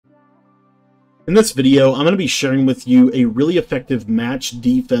In this video, I'm going to be sharing with you a really effective match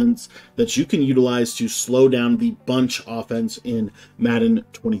defense that you can utilize to slow down the bunch offense in Madden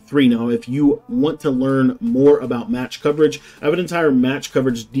 23. Now, if you want to learn more about match coverage, I have an entire match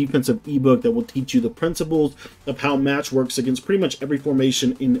coverage defensive ebook that will teach you the principles of how match works against pretty much every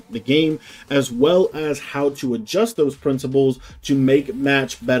formation in the game, as well as how to adjust those principles to make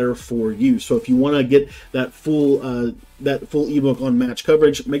match better for you. So if you want to get that full ebook on match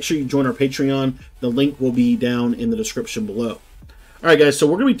coverage, make sure you join our Patreon. The link will be down in the description below. All right, guys, so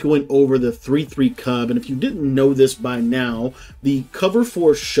we're going to be going over the 3-3 cub, and if you didn't know this by now, the cover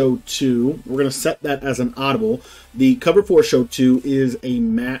 4 show 2, we're going to set that as an audible. The cover 4 show 2 is a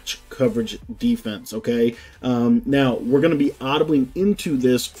match coverage defense, okay? Now, we're going to be audibling into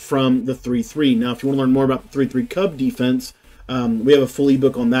this from the 3-3. Now, if you want to learn more about the 3-3 cub defense, we have a full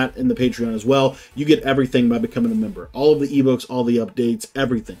ebook on that in the Patreon as well. You get everything by becoming a member. All of the ebooks, all the updates,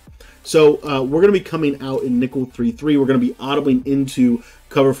 everything. So we're going to be coming out in nickel 3-3. We're going to be audibling into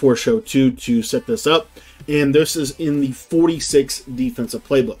cover 4 show 2 to set this up. And this is in the 46 defensive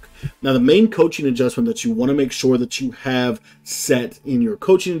playbook. Now, the main coaching adjustment that you want to make sure that you have set in your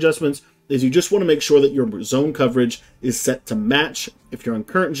coaching adjustments is you just want to make sure that your zone coverage is set to match. If you're on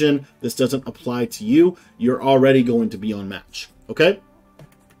current gen, this doesn't apply to you. You're already going to be on match, okay?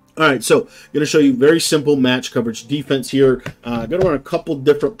 All right, so I'm going to show you very simple match coverage defense here. I'm going to run a couple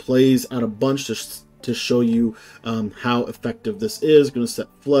different plays out of bunch to show you how effective this is. Going to set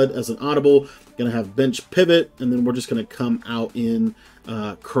flood as an audible. Going to have bench pivot, and then we're just going to come out in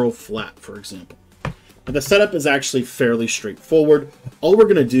curl flat, for example. Now, the setup is actually fairly straightforward. All we're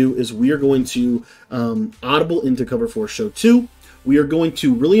going to do is we are going to audible into cover 4 show 2. We are going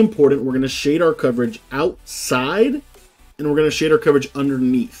to, really important, we're going to shade our coverage outside, and we're going to shade our coverage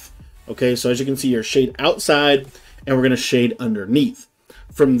underneath. Okay, so as you can see here, shade outside, and we're going to shade underneath.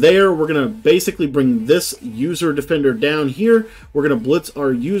 From there, we're going to basically bring this user defender down here. We're going to blitz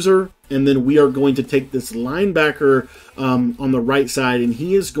our user, and then we are going to take this linebacker on the right side, and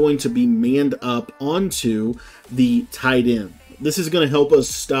he is going to be manned up onto the tight end. This is going to help us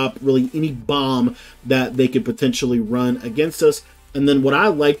stop really any bomb that they could potentially run against us. And then what I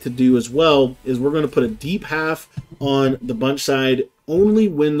like to do as well is we're going to put a deep half on the bunch side only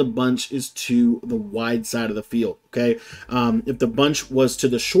when the bunch is to the wide side of the field, okay? If the bunch was to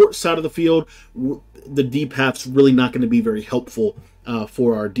the short side of the field, the deep half's really not going to be very helpful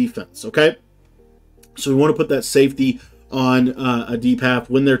for our defense, okay? So we want to put that safety on a deep half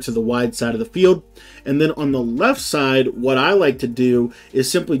when they're to the wide side of the field. And then on the left side, what I like to do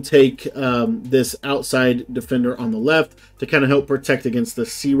is simply take this outside defender on the left to kind of help protect against the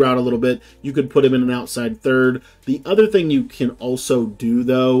C route a little bit. You could put him in an outside third. The other thing you can also do,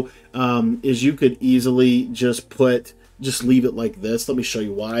 though, is you could easily just leave it like this. Let me show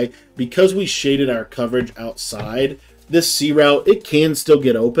you why. Because we shaded our coverage outside, this C route, it can still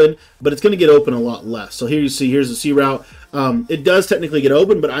get open, but it's going to get open a lot less. So here you see, here's the C route. It does technically get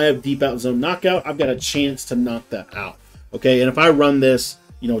open, but I have deep out zone knockout. I've got a chance to knock that out. Okay, and if I run this,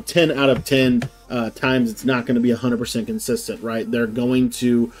 10 out of 10 times, it's not going to be 100% consistent, right? We're going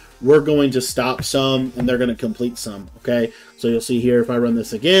to stop some, and they're going to complete some, okay? So you'll see here, if I run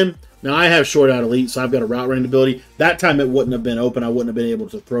this again, now I have short out elite, so I've got a route running ability. That time it wouldn't have been open. I wouldn't have been able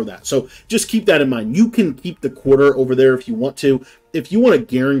to throw that. So just keep that in mind. You can keep the quarter over there if you want to. If you want to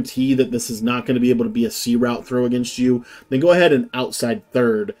guarantee that this is not going to be able to be a C route throw against you, then go ahead and outside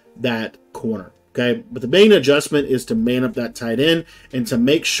third that corner. Okay, but the main adjustment is to man up that tight end and to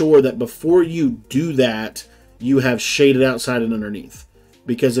make sure that before you do that, you have shaded outside and underneath.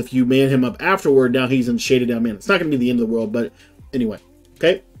 Because if you man him up afterward, now he's in shaded down man. It's not going to be the end of the world, but anyway,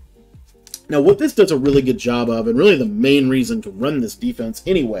 okay? Now, what this does a really good job of, and really the main reason to run this defense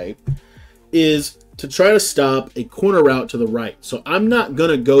anyway, is to try to stop a corner route to the right. So I'm not going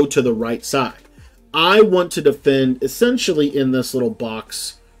to go to the right side. I want to defend essentially in this little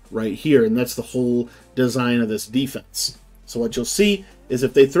box right here, and that's the whole design of this defense. So what you'll see is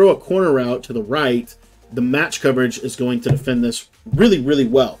if they throw a corner route to the right, the match coverage is going to defend this really, really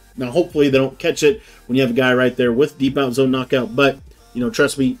well. Now, hopefully they don't catch it when you have a guy right there with deep out zone knockout, but,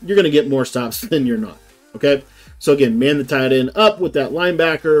 trust me, you're going to get more stops than you're not, okay? So again, man the tight end up with that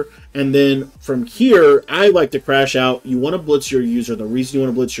linebacker, and then from here, I like to crash out. You want to blitz your user. The reason you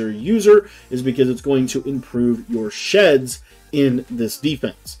want to blitz your user is because it's going to improve your sheds in this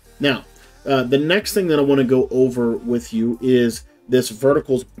defense. Now, the next thing that I want to go over with you is this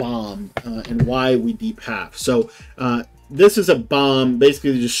verticals bomb and why we deep half. So this is a bomb.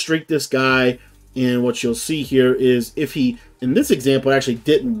 Basically, you just streak this guy, and what you'll see here is if he, in this example, it actually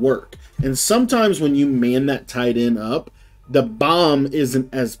didn't work. And sometimes when you man that tight end up, the bomb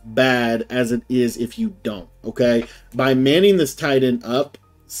isn't as bad as it is if you don't, okay? By manning this tight end up,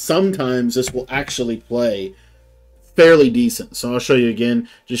 sometimes this will actually play fairly decent. So I'll show you again.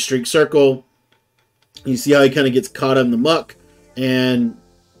 Just streak circle. You see how he kind of gets caught in the muck, and,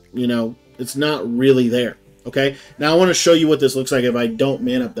 you know, it's not really there, okay? Now I want to show you what this looks like if I don't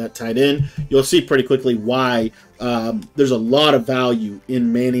man up that tight end. You'll see pretty quickly why there's a lot of value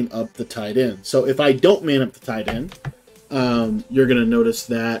in manning up the tight end. So if I don't man up the tight end, you're going to notice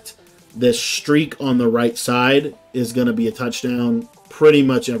that this streak on the right side is going to be a touchdown pretty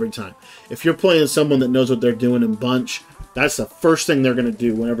much every time. If you're playing someone that knows what they're doing in bunch, that's the first thing they're going to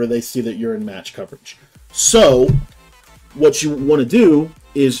do whenever they see that you're in match coverage. So what you want to do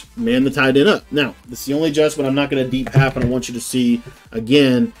is man the tight end up. Now, this is the only adjustment. I'm not going to deep half, and I want you to see,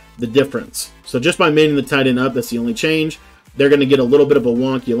 again, the difference. So just by manning the tight end up, that's the only change. They're going to get a little bit of a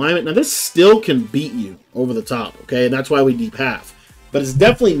wonky alignment. Now, this still can beat you over the top, okay? And that's why we deep half. But it's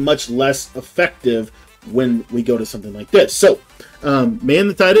definitely much less effective when we go to something like this. So, man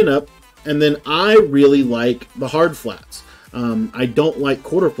the tight end up, and then I really like the hard flats. I don't like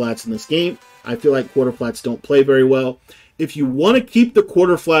quarter flats in this game. I feel like quarter flats don't play very well. If you want to keep the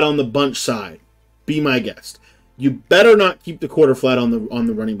quarter flat on the bunch side, be my guest. You better not keep the quarter flat on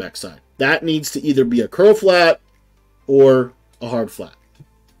the running back side. That needs to either be a curl flat or a hard flat.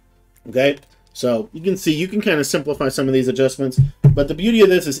 Okay? So you can see, you can kind of simplify some of these adjustments. But the beauty of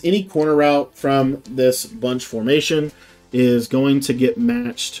this is any corner route from this bunch formation is going to get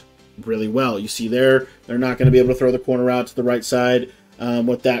matched really well. You see there, they're not going to be able to throw the corner route to the right side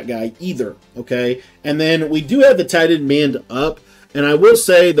with that guy either. Okay? And then we do have the tight end manned up. And I will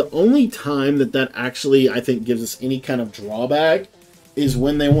say the only time that actually, I think, gives us any kind of drawback is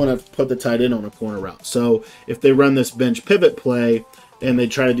when they want to put the tight end on a corner route. So if they run this bench pivot play and they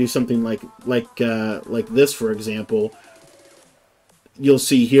try to do something like this, for example, you'll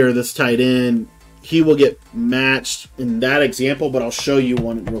see here this tight end, he will get matched in that example, but I'll show you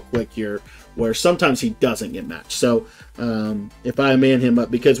one real quick here where sometimes he doesn't get matched. So if I man him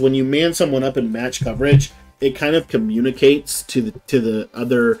up, because when you man someone up in match coverage, it kind of communicates to the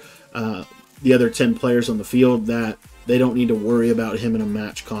other 10 players on the field that they don't need to worry about him in a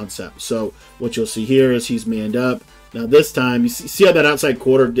match concept. So what you'll see here is he's manned up. Now this time, you see how that outside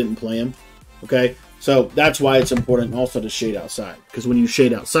quarter didn't play him? Okay, so that's why it's important also to shade outside, because when you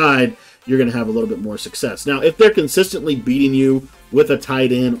shade outside, you're going to have a little bit more success. Now, if they're consistently beating you with a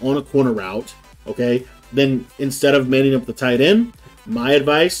tight end on a corner route, okay, then instead of manning up the tight end, my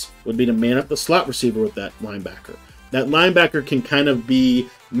advice would be to man up the slot receiver with that linebacker. That linebacker can kind of be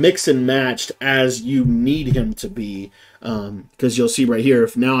mix and matched as you need him to be, because you'll see right here,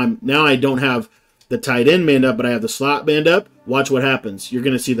 if now I don't have the tight end manned up, but I have the slot manned up, watch what happens. You're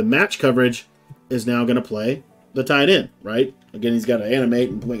going to see the match coverage is now going to play the tight end, right? Again, he's got to animate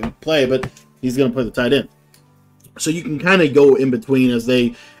and play, but he's going to play the tight end. So you can kind of go in between as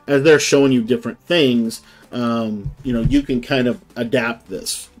they're showing you different things. You can kind of adapt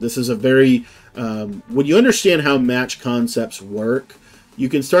this. This is a very when you understand how match concepts work, you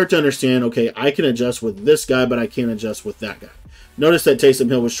can start to understand, okay, I can adjust with this guy, but I can't adjust with that guy. Notice that Taysom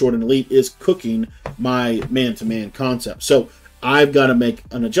Hill with short and elite is cooking my man-to-man concept. So I've got to make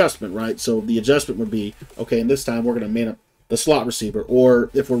an adjustment, right? So the adjustment would be, okay, and this time we're going to man up the slot receiver.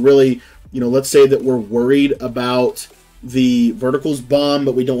 Or if we're really, let's say that we're worried about the verticals bomb,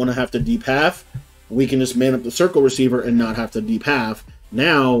 but we don't want to have to deep half, we can just man up the circle receiver and not have to deep half.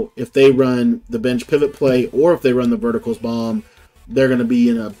 Now, if they run the bench pivot play or if they run the verticals bomb, they're going to be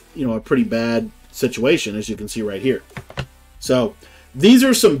in a pretty bad situation, as you can see right here. So these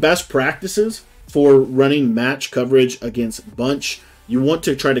are some best practices for running match coverage against bunch. You want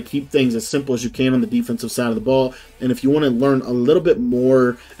to try to keep things as simple as you can on the defensive side of the ball. And if you want to learn a little bit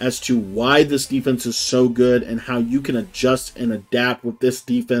more as to why this defense is so good and how you can adjust and adapt with this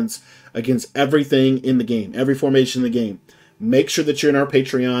defense against everything in the game, every formation in the game, make sure that you're in our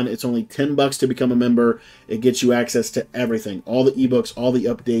Patreon. It's only $10 to become a member. It gets you access to everything, all the ebooks, all the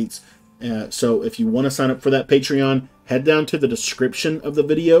updates. So if you want to sign up for that Patreon, head down to the description of the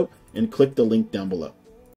video and click the link down below.